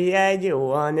punt go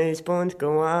adio, anes punt go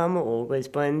amogus,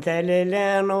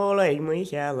 Pantelelan, Oleg,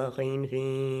 Michalachin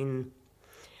Fin.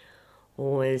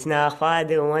 Oes nach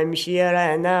Fadu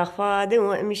Shira, nach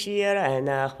Fadu Shira,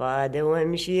 nach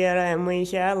Fadu Shira,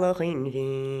 Michalachin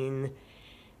Fin.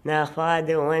 Nach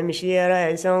Fadu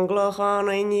Shira,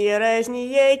 Sanglochan, and Yeras,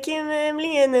 Niakim,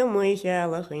 Emlian, and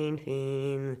Michalachin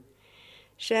Fin.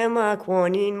 Shema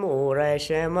Quanin Mora,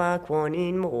 Shema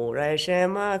Quanin Mora,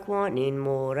 Shema Quanin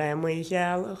Mora,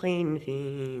 Michalachin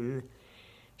Fin.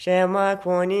 Shema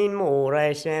Quanin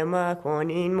Mora, Shema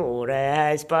Quanin Mora,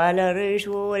 as Balarish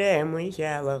Wore,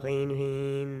 Michalachin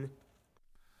Fin.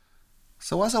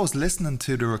 So as I was listening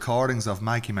to the recordings of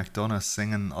Maggie McDonough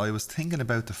singing, I was thinking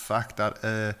about the fact that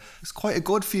there's quite a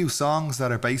good few songs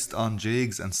that are based on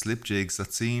jigs and slip jigs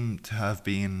that seem to have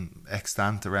been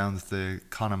extant around the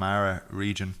Connemara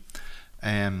region.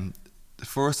 The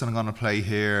first one I'm going to play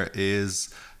here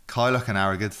is Kyloch and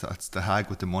Arrogid, that's the hag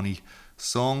with the money,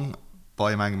 sung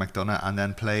by Maggie McDonough and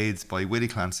then played by Willie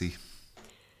Clancy.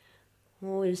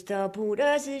 Sta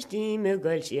pura sistime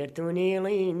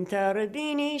galcertonelin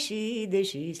tarbini shi de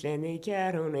shislene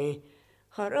carone.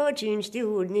 Harochin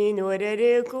studni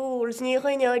norere cools ni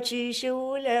khanachi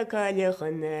shula kale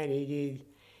khanarigid.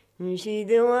 She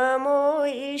do amo,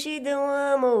 she do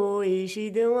amo,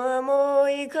 she do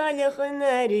amo, kale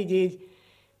khanarigid.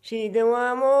 She do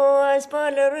amo as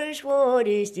palarish what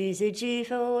is this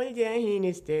chief old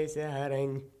dahinis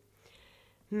tesaran.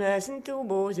 Masen tu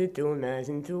bozetu,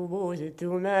 masen tu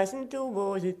bozetu, masen tu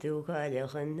bozetu, kale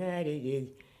khanarigid.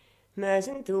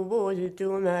 Masen tu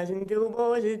bozetu,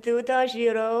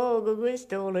 tashiro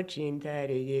gustola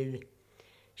chintarigid.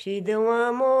 She do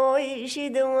amo, she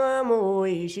do amo,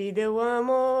 she do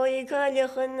amo, kale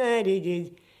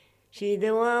khanarigid. She the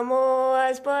wamo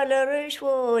as palarish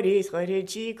woris,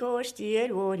 Kharichi koshti el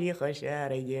wori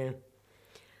khasharige.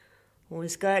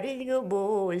 Uskari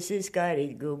gubo,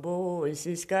 Siskari gubo,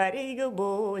 Siskari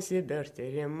gubo,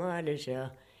 Siberter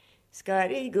Malisha.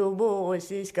 Skari gubo,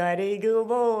 Siskari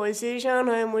gubo,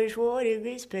 Sishanheim wish wori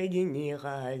gispegini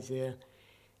haze.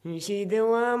 She the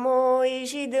wamo,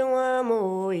 she the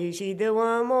wamo, she the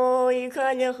wamo,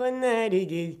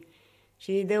 Kalyahanarigid.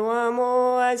 She the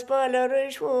wamo as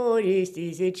palarish woris,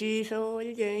 is a chief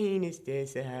old gain the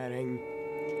Saharan.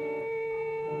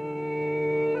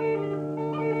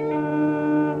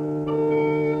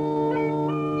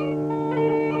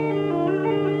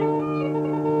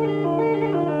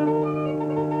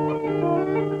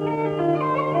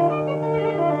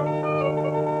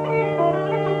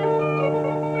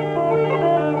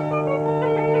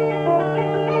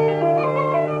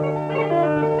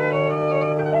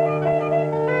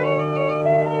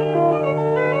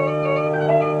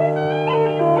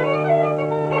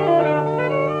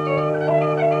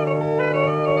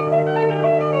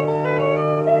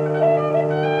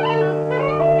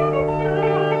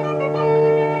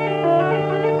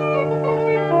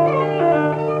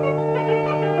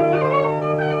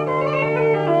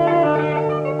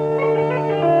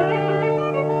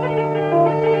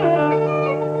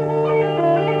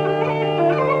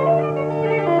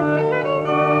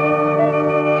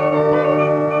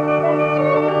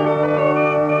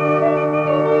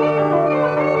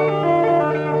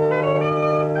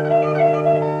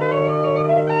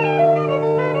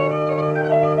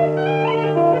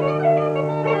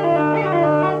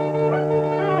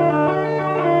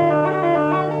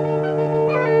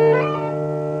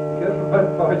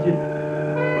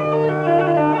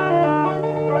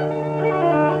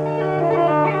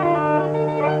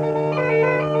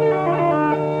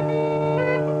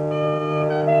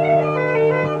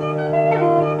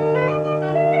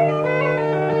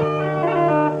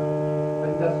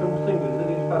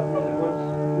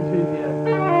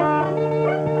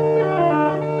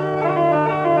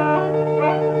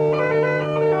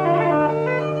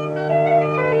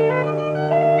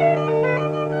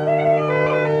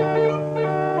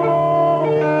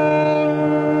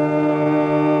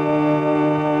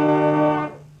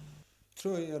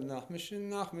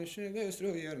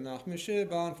 Mische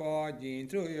ban fadin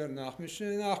truer nach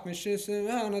mische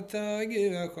semana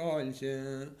tage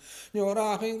kolche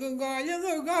norachin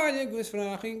galle gus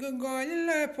frachin galle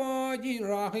le fadin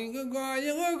rachin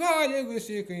galle gus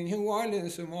ikin wallen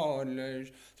smalles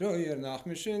truer nach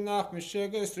mische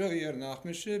gus truer nach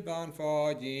mische ban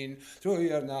fadin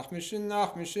truer nach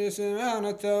mische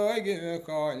semana tage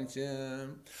kolche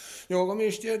Jogam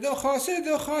nicht der Chasse,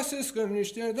 gum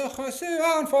nicht der Chasse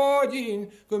an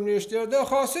Fadin, gum nicht der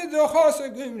Chasse,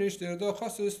 gum nicht der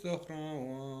Chasse doch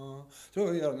Rawa.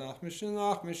 Troyer nach mische,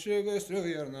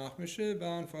 troyer nach mische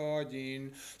ban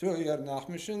Fadin, troyer nach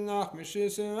mische,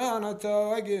 semana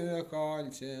tage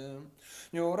kalte.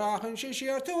 Norachen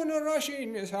shirtun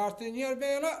rashin is harten yer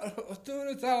bela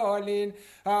tun talin,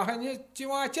 achen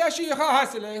yitwa shi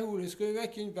hasle huris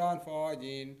gewekin ban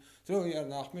Fadin. Troyer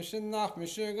nach mische,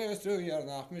 troyer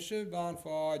nach mische ban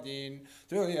Fadin,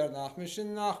 troyer nach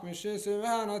mische,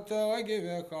 semana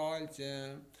tage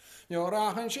kalte.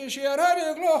 Norachen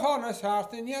shirare glohanes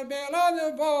harten yer bela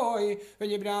de boy, wenn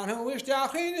je bran hu is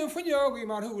dachin von jogi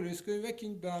man huris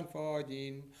gewekin ban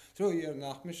Fadin. Troyer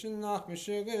nach mische,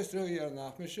 troyer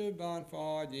nach mische ban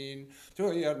Fadin,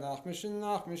 troyer nach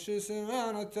mische,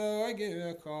 semana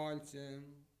tage kalte.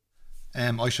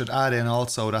 I should add in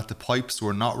also that the pipes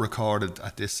were not recorded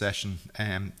at this session.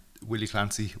 Willie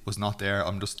Clancy was not there.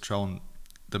 I'm just throwing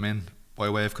them in by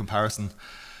way of comparison.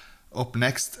 Up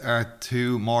next are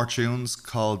two more tunes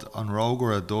called An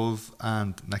Rógur a Dubh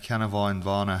and Na Ceannaváin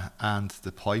Bhána, and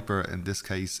the piper in this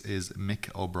case is Mick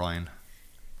O'Brien.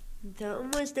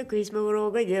 Was the Christmas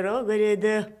roga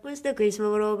yerogarede, was the Christmas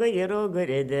roga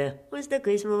yerogarede, was the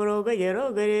Christmas roga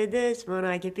yerogarede,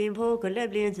 smanake pim poker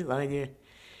leblian to line.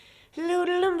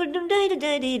 Loodle-lumber-dum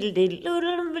diddle-diddle-diddle,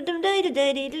 loodle-lumber-dum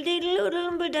diddle-diddle-diddle,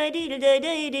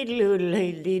 loodle-lumber-diddle-diddle-diddle,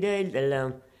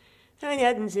 loodle-diddle-diddle-diddle.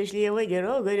 Tanyaden sich liewe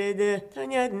gerogerede,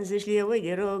 tanyaden sich liewe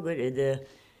gerogerede,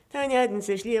 tanyaden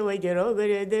sich liewe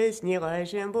gerogerede, snira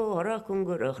shembo horak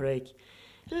kungurachreik.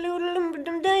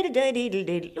 Loodle-lumber-dum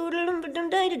diddle-diddle-diddle, loodle-lumber-dum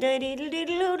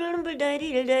diddle-diddle-diddle,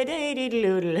 loodle-lumber-diddle-diddle-diddle,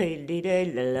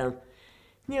 loodle-diddle-diddle-diddle.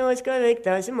 Njøs ka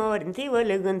vekta som åren til var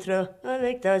luguntra,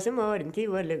 vekta som åren til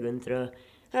var luguntra,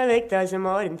 vekta som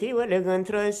åren til var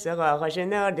luguntra, så gaga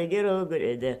sjenar det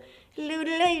gerogerede.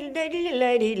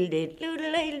 Loodle-diddle-diddle-diddle,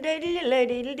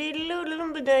 loodle-diddle-diddle-diddle,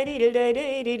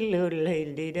 loodle-lumber-diddle-diddle-diddle,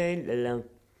 loodle-diddle-diddle-diddle.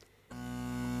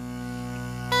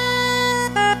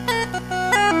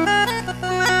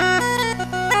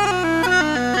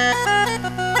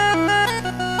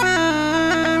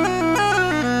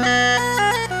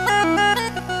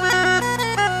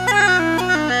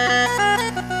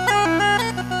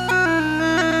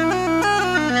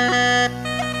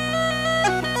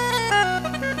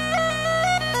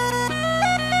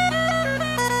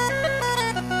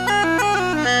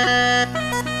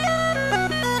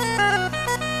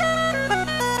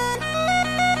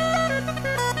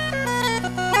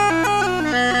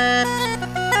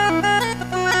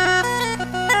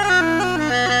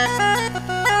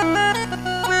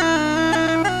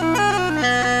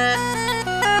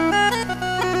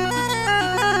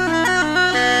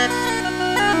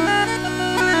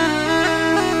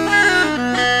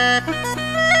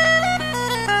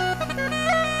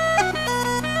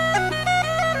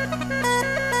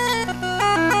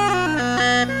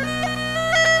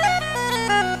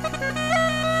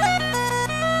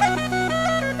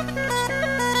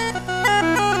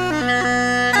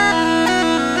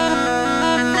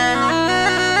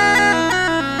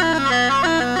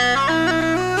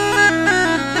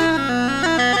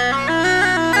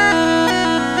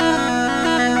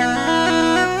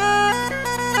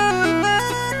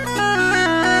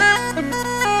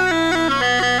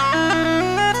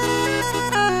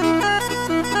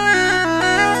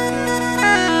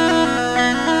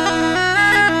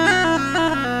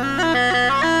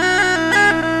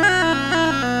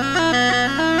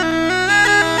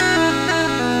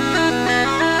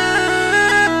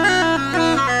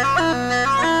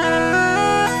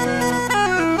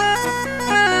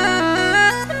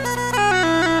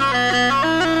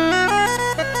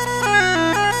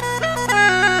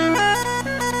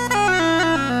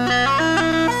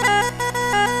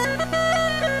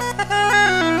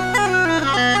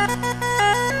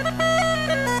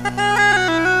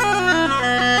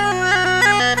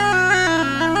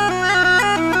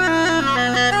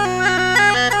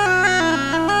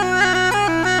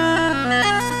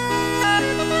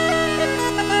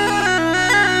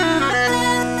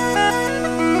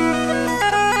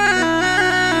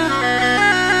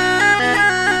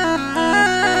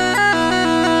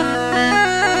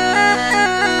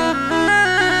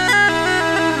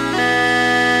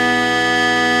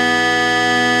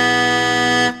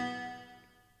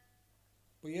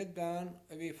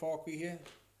 here.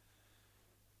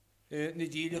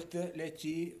 Nadílichte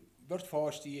letí burt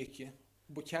fástiíke,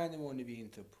 but ceanna móna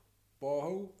bhíontab.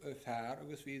 Báthú a fear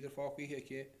agus bhí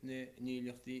fácaíche na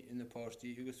nílichtaí in na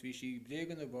páistí agus bhí si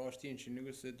blégan na báistíon sin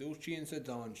agus a dúirtíonn sa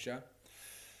dáinse.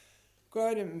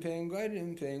 Gaidim pen,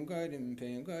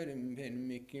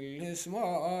 Michael his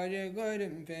máide,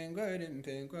 gaidim pen,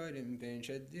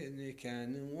 Shadini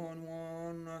can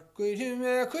one. Quit him,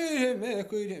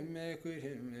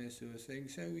 so sing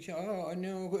so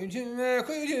no, quit him,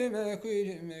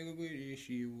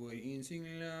 she would in sing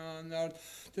Leonard.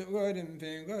 The gaidim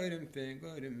pen,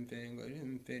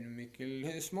 Michael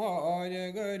his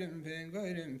máide, gaidim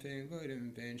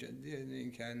pen,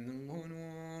 Shadini can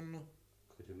one.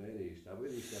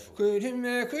 Quit him,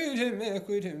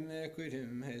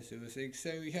 so six so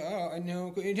yeah,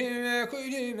 no, quit him,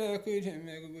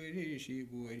 she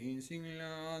would in sing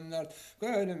Leonard.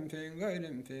 Gaidim pen,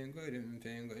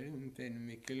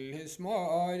 Michael his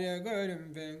mother,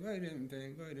 gaidim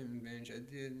pen, she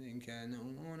didn't can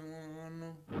one.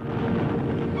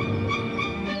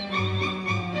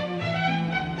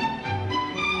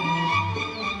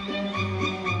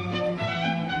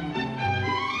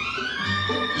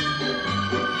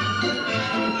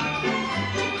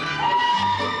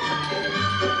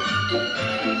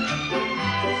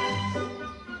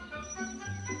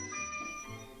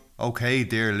 Okay,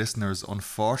 dear listeners,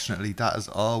 unfortunately that is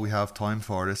all we have time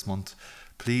for this month.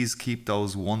 Please keep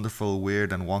those wonderful,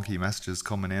 weird and wonky messages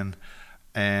coming in.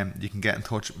 You can get in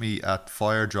touch with me at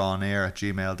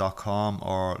firedrawnair@gmail.com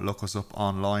or look us up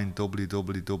online,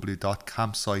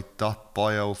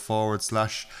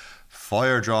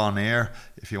 www.campsite.bio/firedrawnair,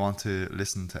 if you want to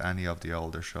listen to any of the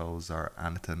older shows or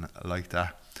anything like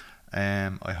that.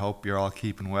 I hope you're all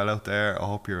keeping well out there. I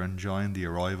hope you're enjoying the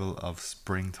arrival of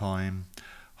springtime.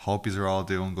 Hope yous are all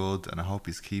doing good, and I hope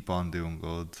yous keep on doing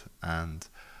good, and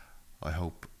I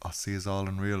hope I'll see yous all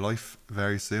in real life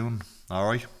very soon.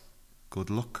 Alright,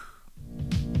 good luck.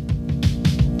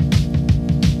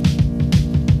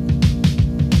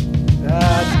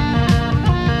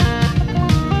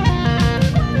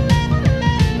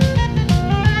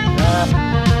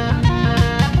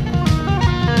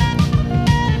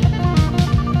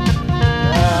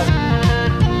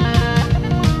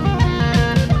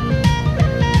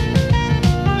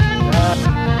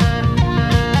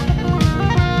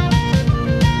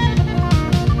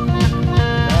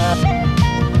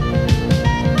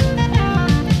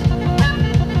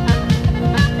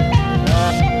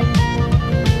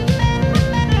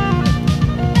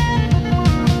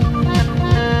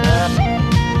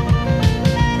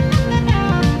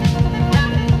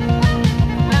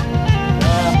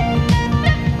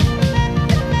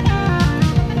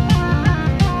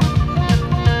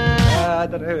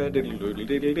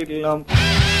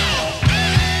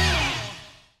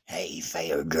 Hey,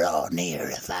 fire draw near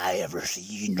if I ever see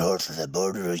you north of the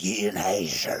border of you and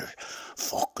Hazer.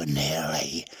 Fucking hell,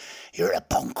 hey. You're a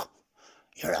punk.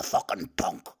 You're a fucking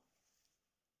punk.